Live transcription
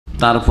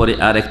তারপরে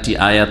আরেকটি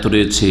আয়াত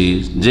রয়েছে,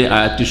 যে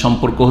আয়াতটি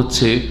সম্পর্ক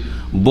হচ্ছে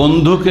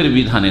বন্ধকের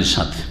বিধানের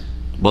সাথে।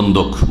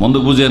 বন্ধক,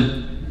 বন্ধক বুঝেন?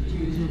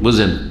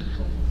 বুঝেন?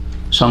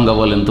 সংজ্ঞা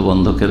বলেন তো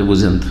বন্ধকের,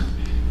 বুঝেন তো?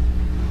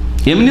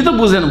 এমনি তো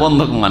বুঝেন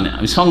বন্ধক মানে,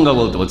 আমি সংজ্ঞা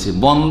বলতে বলছি।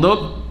 বন্ধক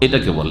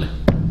এটাকে বলে,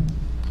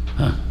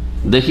 হ্যাঁ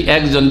দেখি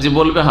একজন যে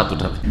বলবে হাত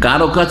উঠাবে।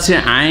 কারো কাছে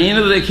আইন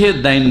রেখে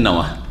দাইন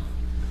নেওয়া,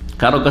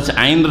 কারো কাছে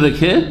আইন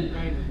রেখে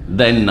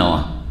দাইন নেওয়া,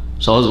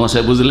 সহজ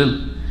ভাষায় বুঝলেন?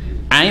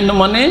 আইন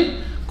মানে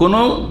কোনো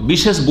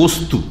বিশেষ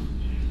বস্তু,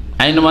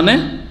 আইন মানে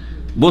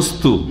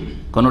বস্তু,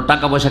 কোনো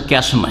টাকা পয়সা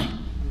ক্যাশ নয়।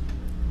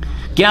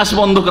 ক্যাশ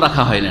বন্ধক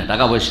রাখা হয় না,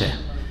 টাকা পয়সা।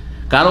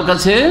 কারো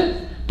কাছে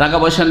টাকা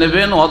পয়সা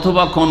নেবেন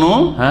অথবা কোনো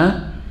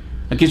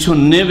কিছু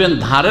নেবেন,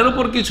 ধারের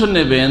উপর কিছু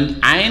নেবেন,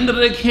 আইন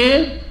রেখে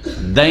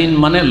দাইন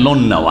মানে লোন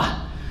নেওয়া।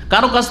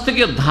 কারো কাছ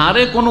থেকে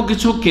ধারে কোনো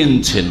কিছু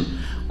কিনছেন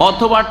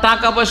অথবা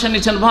টাকা পয়সা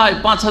নিচ্ছেন, ভাই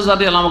 5,000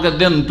 রিয়াল আমাকে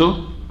দেন তো,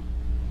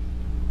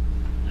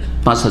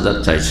 5,000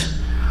 চাইছে।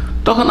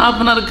 তখন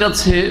আপনার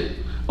কাছে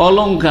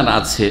অলংকার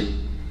আছে,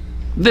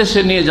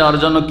 দেশে নিয়ে যাওয়ার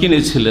জন্য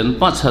কিনেছিলেন,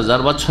 5,000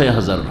 বা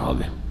 6,000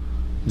 হবে,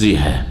 জি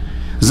হ্যাঁ,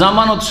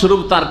 জামানত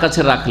স্বরূপ তার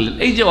কাছে রাখলেন,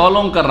 এই যে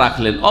অলংকার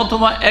রাখলেন।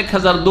 অথবা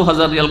 1,000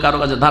 2,000 রিয়াল কারো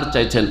কাছে ধার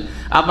চাইছেন,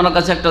 আপনার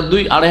কাছে একটা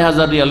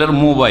 2-2,500 রিয়ালের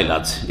মোবাইল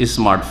আছে,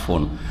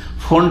 স্মার্টফোন।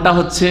 ফোনটা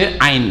হচ্ছে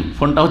আইন,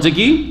 ফোনটা হচ্ছে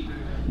কি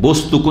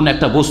বস্তু, কোন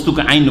একটা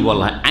বস্তুকে আইন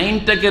বলা হয়।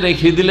 আইনটাকে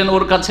রেখে দিলেন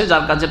ওর কাছে,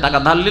 যার কাছে টাকা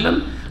ধার নিলেন,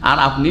 আর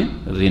আপনি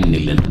ঋণ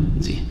নিলেন।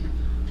 জি,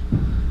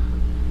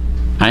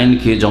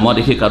 আইনকে জমা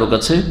রেখে কারো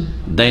কাছে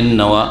দাইন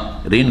নেওয়া,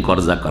 ঋণ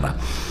কর্জা করা।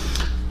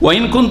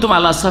 ওয়াইন কুনতুম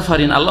আলা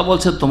সাফারিন, আল্লাহ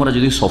বলছে তোমরা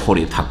যদি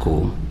সফরে থাকো,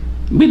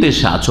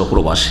 বিদেশে আছো,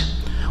 প্রবাসে,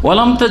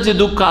 ওয়ালাম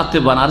তাজিদু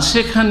কাতিবান, আর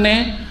সেখানে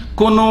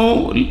কোনো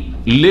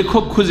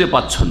লেখক খুঁজে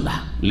পাচ্ছ না,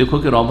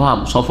 লেখকের অভাব।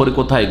 সফরে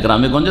কোথায়?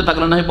 গ্রামে গঞ্জে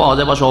থাকলে না হয় পাওয়া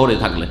যায়, বা শহরে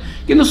থাকলে,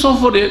 কিন্তু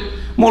সফরে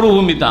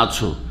মরুভূমিতে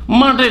আছো,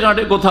 মাঠে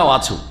ঘাটে কোথাও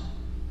আছো।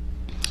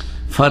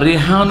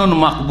 ফারিহানুন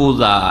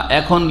মাকবুজা,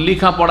 এখন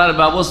লেখাপড়ার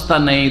ব্যবস্থা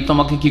নেই,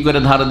 তোমাকে কি করে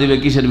ধার দিবে,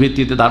 কিসের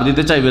ভিত্তিতে ধার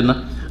দিতে চাইবে না।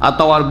 আর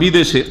তাও আর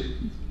বিদেশে,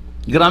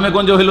 গ্রামে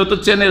গঞ্জে হইলেও তো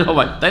চেনের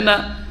হবাই, তাই না?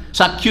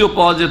 সাক্ষীও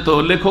পাওয়া যেত,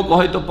 লেখক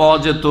হয়তো পাওয়া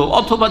যেত,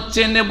 অথবা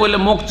চেনে বলে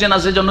মুখ চেনা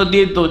সেজন্য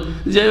দিয়ে তো,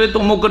 যে তো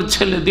মুখের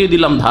ছেলে দিয়ে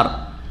দিলাম ধার।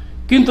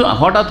 কিন্তু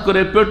হঠাৎ করে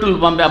পেট্রোল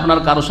পাম্পে আপনার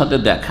কারোর সাথে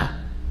দেখা,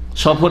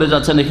 সফরে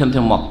যাচ্ছেন এখান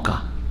থেকে মক্কা,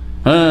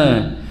 হ্যাঁ,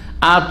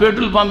 আর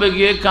পেট্রোল পাম্পে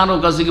গিয়ে কারো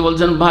কাছে কি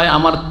বলছেন, ভাই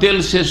আমার তেল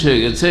শেষ হয়ে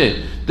গেছে,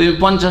 তুমি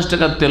 50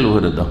 টাকার তেল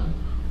ভরে দাও।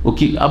 ও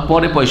কি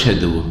পরে পয়সায়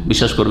দেবো?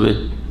 বিশ্বাস করবে?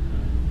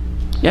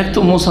 এক তো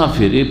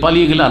মুসাফির, এই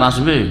পালিয়ে গেলে আর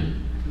আসবে?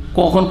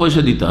 কখন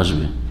পয়সা দিতে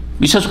আসবে?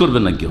 বিশ্বাস করবে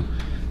না কেউ।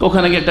 তো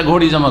ওখানে গিয়ে একটা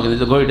ঘড়ি জমা করে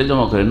দিতে, ঘড়িটা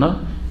জমা করে নাও,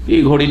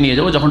 এই ঘড়ি নিয়ে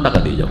যাবো যখন টাকা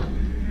দিয়ে যাবো।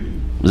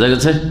 বুঝা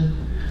গেছে?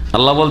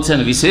 আল্লাহ বলছেন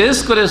বিশেষ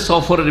করে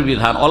সফরের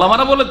বিধান,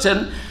 ওলামারা বলেছেন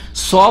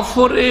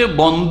সফরে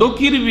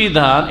বন্ধকির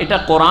বিধান এটা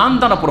কোরআন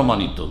দ্বারা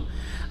প্রমাণিত।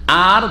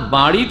 আর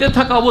বাড়িতে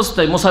থাকা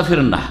অবস্থায়,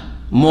 মুসাফির না,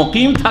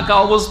 মুকিম থাকা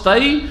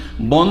অবস্থায়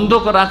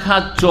বন্ধক রাখা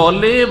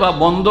চলে বা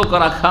বন্ধক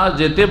রাখা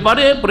যেতে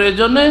পারে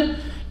প্রয়োজনে,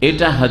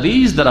 এটা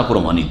হাদিস দ্বারা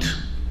প্রমাণিত,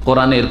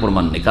 কোরআনে এর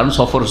প্রমাণ নেই। কারণ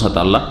সফরের সাথে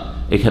আল্লাহ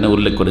এখানে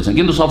উল্লেখ করেছেন,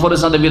 কিন্তু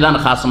সফরের সাথে বিধান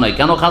খাস নয়।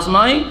 কেন খাস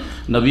নয়?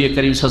 নবী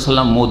করিম সাল্লাল্লাহু আলাইহি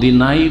ওয়াসাল্লাম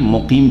মদিনায়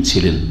মুকিম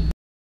ছিলেন,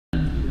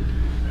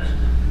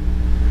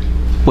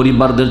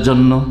 পরিবারদের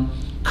জন্য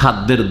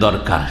খাদ্যের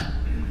দরকার,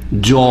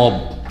 জব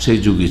সেই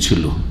যুগে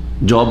ছিল,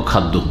 জব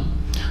খাদ্য,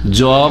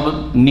 জব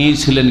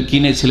নিয়েছিলেন,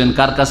 কিনেছিলেন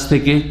কার কাছ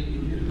থেকে?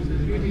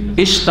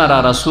 ইশতারা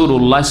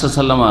রাসূলুল্লাহ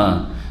সাল্লাল্লাহু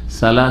আলাইহি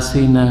ওয়াসাল্লাম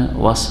 30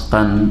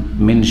 ওয়াসকান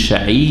মিন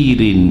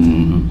শাঈরিন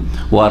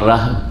ওয়া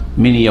রাহ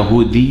মিন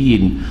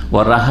ইয়াহুদিন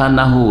ওয়া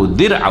রাহানাহু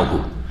দিরআহু।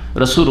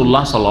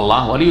 রাসূলুল্লাহ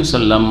সাল্লাল্লাহু আলাইহি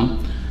ওয়াসাল্লাম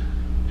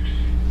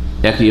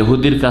এক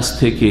ইহুদির কাছ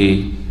থেকে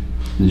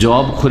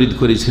জব খরিদ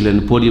করেছিলেন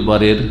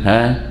পরিবারের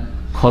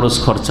খরচ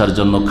খরচার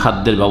জন্য,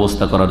 খাদ্যের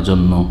ব্যবস্থা করার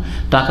জন্য।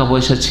 টাকা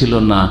পয়সা ছিল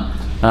না,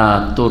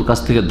 তোর কাছ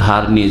থেকে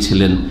ধার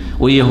নিয়েছিলেন।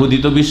 ওই ইহুদি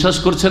তো বিশ্বাস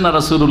করছে না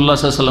রাসূলুল্লাহ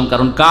সাল্লাল্লাহু আলাইহি ওয়াসাল্লাম,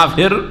 কারণ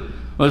কাফের।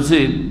 বলছে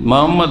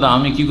মুহাম্মদ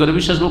আমি কি করে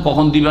বিশ্বাস করব,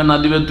 কখন দিবে না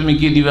দিবে, তুমি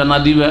কি দিবে না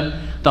দিবে,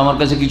 তো আমার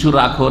কাছে কিছু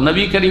রাখো।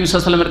 নবী করিম সাল্লাল্লাহু আলাইহি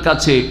ওয়াসাল্লামের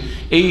কাছে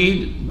এই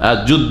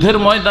যুদ্ধের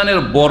ময়দানের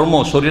বর্ম,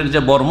 শরীরের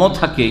যে বর্ম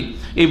থাকে,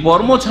 এই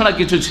বর্ম ছাড়া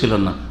কিছু ছিল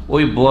না।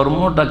 ওই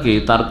বর্মটাকে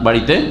তার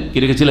বাড়িতে কি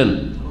রেখেছিলেন?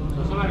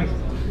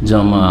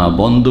 জমা,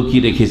 বন্ধকি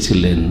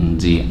রেখেছিলেন।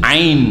 জি,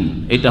 আইন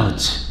এটা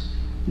হচ্ছে,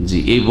 জি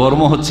এই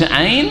বর্ম হচ্ছে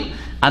আইন।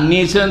 আর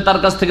নিয়েছিলেন তার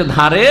কাছ থেকে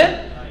ধারে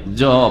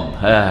জব,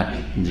 হ্যাঁ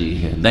জি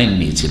হ্যাঁ, দাইন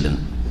নিয়েছিলেন।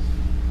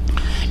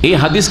 এই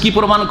হাদিস কি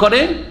প্রমাণ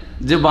করে?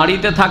 যে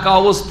বাড়িতে থাকা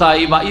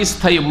অবস্থায় বা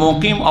স্থায়ী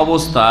মুকিম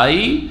অবস্থায়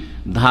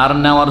ধার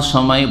নেওয়ার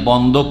সময়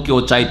বন্ধক কেউ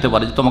চাইতে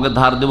পারে যে তোমাকে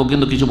ধার দেবো,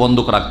 কিন্তু কিছু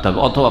বন্ধক রাখতে হবে,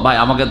 অথবা ভাই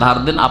আমাকে ধার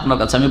দেন, আপনার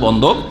কাছে আমি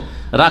বন্ধক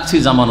রাখছি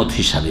জামানত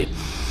হিসাবে।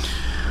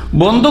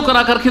 বন্ধক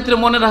রাখার ক্ষেত্রে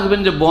মনে রাখবেন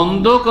যে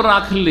বন্ধক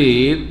রাখলে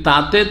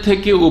তাতে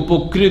থেকে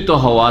উপকৃত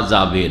হওয়া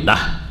যাবে না।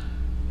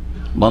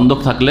 বন্ধক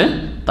থাকলে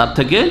তার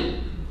থেকে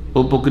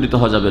উপকৃত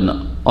হওয়া যাবে না।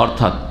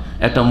 অর্থাৎ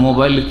একটা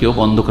মোবাইল কেউ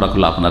বন্ধক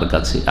রাখলো আপনার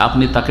কাছে,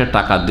 আপনি তাকে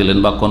টাকা দিলেন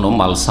বা কোনো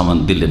মাল সামান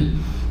দিলেন,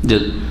 যে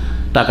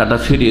টাকাটা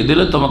ফিরিয়ে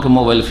দিলে তোমাকে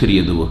মোবাইল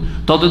ফিরিয়ে দেবো,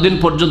 ততদিন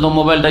পর্যন্ত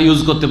মোবাইলটা ইউজ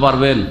করতে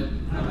পারবেন?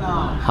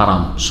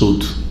 হারাম,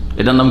 সুদ,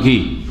 এটার নাম কি?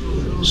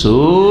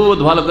 সুদ।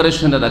 ভালো করে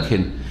শুনে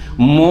রাখেন,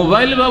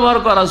 মোবাইল ব্যবহার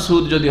করা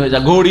সুদ যদি হয়ে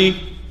যায়।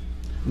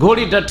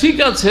 ঘড়িটা ঠিক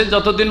আছে,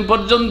 যতদিন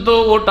পর্যন্ত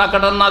ও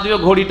টাকাটা না দিবে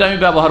ঘড়িটা আমি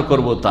ব্যবহার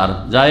করব, তার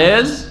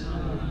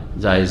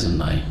জায়েজ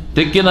নয়,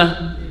 ঠিক কিনা?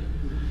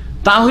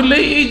 তাহলে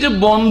এই যে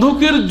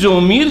বন্ধকের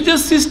জমির যে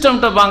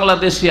সিস্টেমটা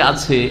বাংলাদেশে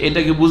আছে, এটা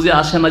কি বুঝে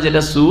আসে না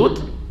যেটা সুদ?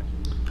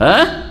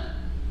 হ্যাঁ,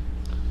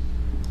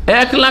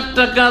 1 লাখ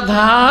টাকা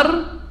ধার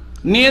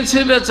নিয়েছে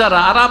বেচারা,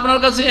 আর আপনার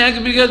কাছে 1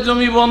 বিঘা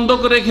জমি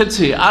বন্ধক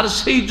রেখেছে, আর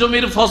সেই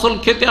জমির ফসল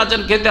খেতে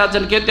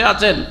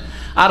আছেন,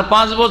 আর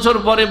 5 বছর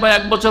পরে বা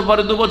 1 বছর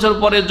পরে 2 বছর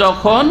পরে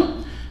যখন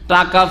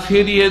টাকা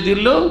ফিরিয়ে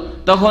দিল,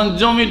 তখন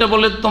জমিটা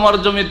বলে তোমার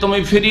জমি তুমি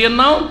ফিরিয়ে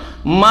নাও,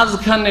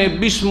 মাঝখানে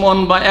 20 মণ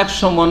বা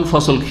 100 মণ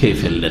ফসল খেয়ে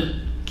ফেললেন।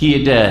 কি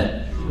এটা?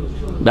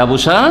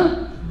 ব্যবসা।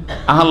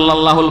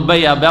 আহাল্লাহুল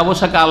বাইয়া,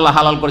 ব্যবসাকে আল্লাহ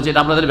হালাল করেছে,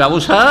 এটা আপনাদের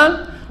ব্যবসা।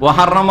 ও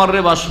হারামার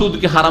রিবা,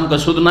 সুদকে হারাম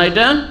করে। সুদ না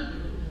এটা?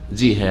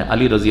 জি হ্যাঁ,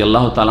 আলী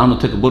রাদিয়াল্লাহু তাআলা আনহু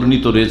থেকে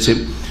বর্ণিত রয়েছে,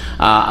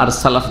 আর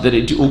সালাফদের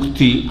এটি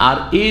উক্তি, আর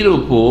এর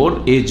ওপর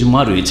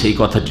ইজমা রয়েছে। এই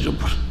কথাটির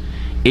উপর,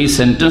 এই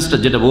সেন্টেন্সটা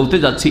যেটা বলতে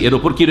যাচ্ছি, এর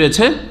ওপর কি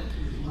রয়েছে?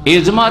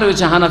 ইজমা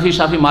রয়েছে হানাফি,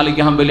 শাফি,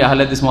 মালিকি, হাম্বলি,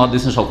 আহলে হাদিস,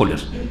 মুহাদ্দিস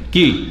সকলের।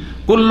 কি?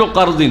 কুল্লু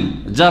কারদিন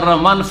জাররা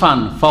মানফান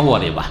ফাহুয়া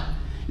রিবা।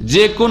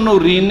 যে কোনো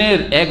ঋণের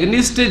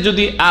এগনিস্টে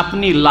যদি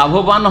আপনি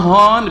লাভবান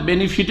হন,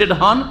 বেনিফিটেড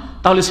হন,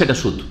 তাহলে সেটা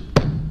সুদ।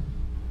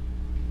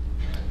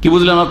 কি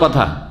বুঝলেন আমার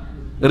কথা?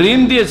 ঋণ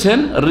দিয়েছেন,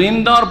 ঋণ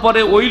দেওয়ার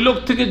পরে ওই লোক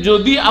থেকে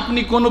যদি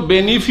আপনি কোনো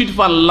বেনিফিট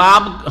পান,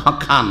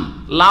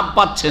 লাভ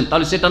পাচ্ছেন,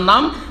 তাহলে সেটার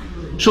নাম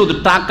সুদ।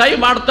 টাকাই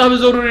বাড়তে হবে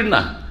জরুরি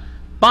না।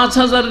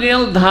 5000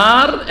 রিয়াল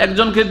ধার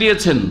একজনকে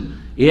দিয়েছেন,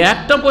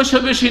 1 পয়সা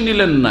বেশি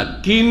নিলেন না,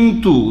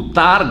 কিন্তু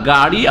তার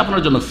গাড়ি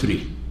আপনার জন্য ফ্রি।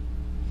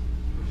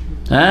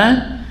 হ্যাঁ,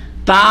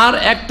 তার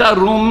একটা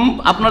রুম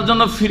আপনার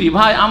জন্য ফ্রি।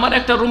 ভাই, আমার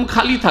একটা রুম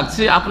খালি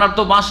থাকছে, আপনার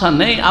তো বাসা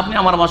নেই, আপনি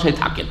আমার বাসায়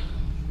থাকেন।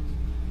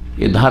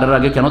 এ ধারের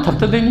আগে কেন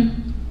থাকতে দেয়নি?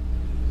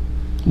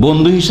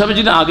 বন্ধু হিসাবে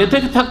যদি আগে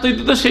থেকে থাকতে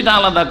দিত সেটা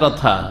আলাদা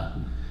কথা,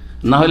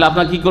 না হলে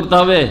আপনার কি করতে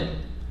হবে?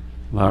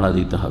 ভাড়া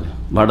দিতে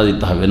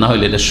হবে, না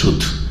হলে এটা সুদ।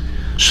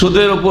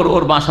 সুদের ওপর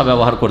ওর বাসা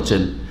ব্যবহার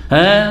করছেন।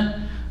 হ্যাঁ,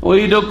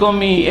 ওই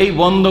রকমই এই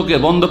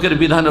বন্ধকের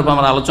বিধানের উপর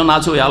আমার আলোচনা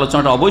আছে, ওই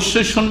আলোচনাটা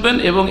অবশ্যই শুনবেন,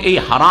 এবং এই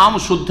হারাম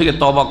সুদ থেকে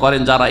তওবা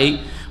করেন। যারা এই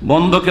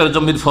বন্ধকের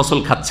জমির ফসল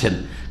খাচ্ছেন,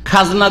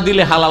 খাজনা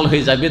দিলে হালাল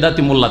হয়ে যায়,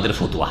 বেদাতি মোল্লাদের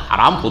ফতোয়া,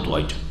 হারাম ফতোয়া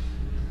এটা।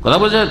 কথা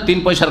বোঝা? 3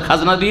 পয়সার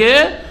খাজনা দিয়ে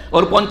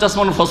ওর 50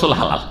 মণ ফসল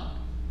হালাল।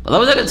 কথা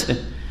বোঝা গেছে?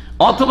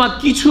 অথবা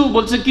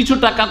কিছু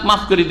টাকা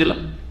মাফ করে দিলাম,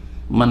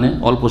 মানে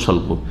অল্প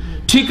স্বল্প,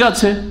 ঠিক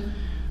আছে।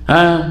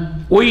 হ্যাঁ,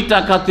 ওই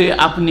টাকাতে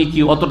আপনি কি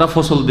অতটা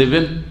ফসল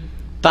দেবেন?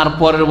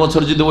 তারপরের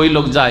বছর যদি ওই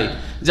লোক যায়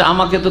যে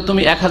আমাকে তো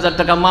তুমি 1000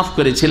 টাকা মাফ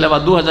করেছিলে বা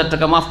 2000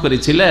 টাকা মাফ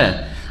করেছিলে,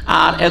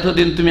 আর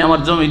এতদিন তুমি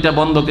আমার জমিটা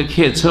বন্ধকে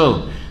খেয়েছো,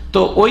 তো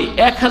ওই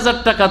 1000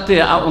 টাকাতে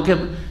আমাকে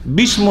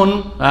 20 মণ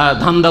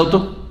ধান দাও, তো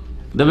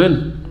দেবেন?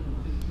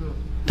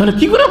 তাহলে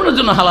কি করে আপনার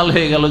জন্য হালাল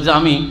হয়ে গেল যে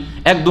আমি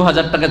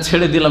 1-2000 টাকা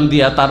ছেড়ে দিলাম,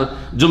 দিয়া তার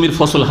জমির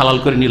ফসল হালাল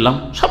করে নিলাম?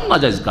 সব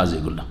নাজায়েজ কাজ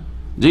এগুলো।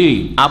 জি,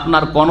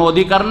 আপনার কোনো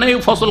অধিকার নেই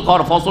ফসল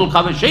খাওয়ার। ফসল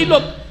খাবে সেই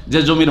লোক যে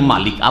জমির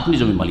মালিক, আপনি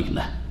জমির মালিক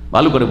না।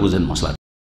 ভালো করে বুঝেন মশলা।